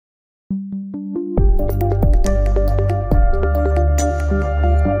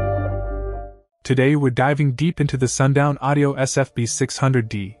Today we're diving deep into the Sundown Audio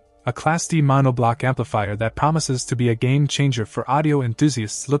SFB-600D, a Class D monoblock amplifier that promises to be a game-changer for audio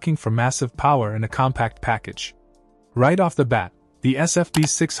enthusiasts looking for massive power in a compact package. Right off the bat, the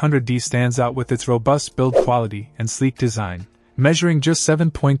SFB-600D stands out with its robust build quality and sleek design, measuring just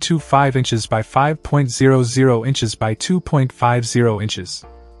 7.25 inches by 5.00 inches by 2.50 inches.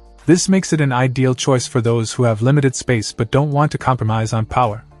 This makes it an ideal choice for those who have limited space but don't want to compromise on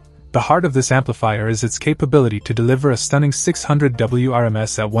power. The heart of this amplifier is its capability to deliver a stunning 600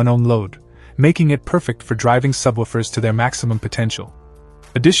 WRMS at 1 ohm load, making it perfect for driving subwoofers to their maximum potential.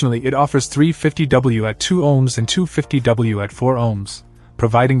 Additionally, it offers 350W at 2 ohms and 250W at 4 ohms,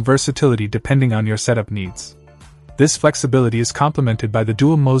 providing versatility depending on your setup needs. This flexibility is complemented by the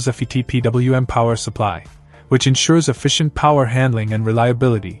dual MOSFET PWM power supply, which ensures efficient power handling and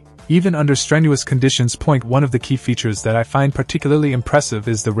reliability, even under strenuous conditions. One of the key features that I find particularly impressive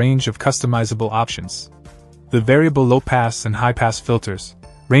is the range of customizable options. The variable low-pass and high-pass filters,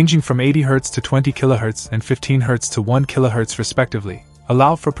 ranging from 80 Hz to 20 kHz and 15 Hz to 1 kHz respectively,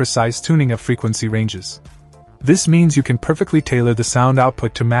 allow for precise tuning of frequency ranges. This means you can perfectly tailor the sound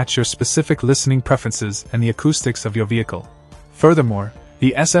output to match your specific listening preferences and the acoustics of your vehicle. Furthermore,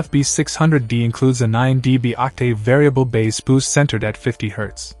 the SFB-600D includes a 9 dB octave variable bass boost centered at 50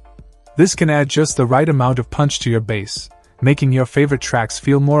 Hz. This can add just the right amount of punch to your bass, making your favorite tracks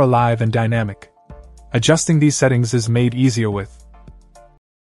feel more alive and dynamic. Adjusting these settings is made easier with.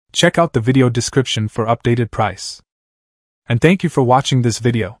 Check out the video description for updated price. And thank you for watching this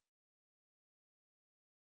video.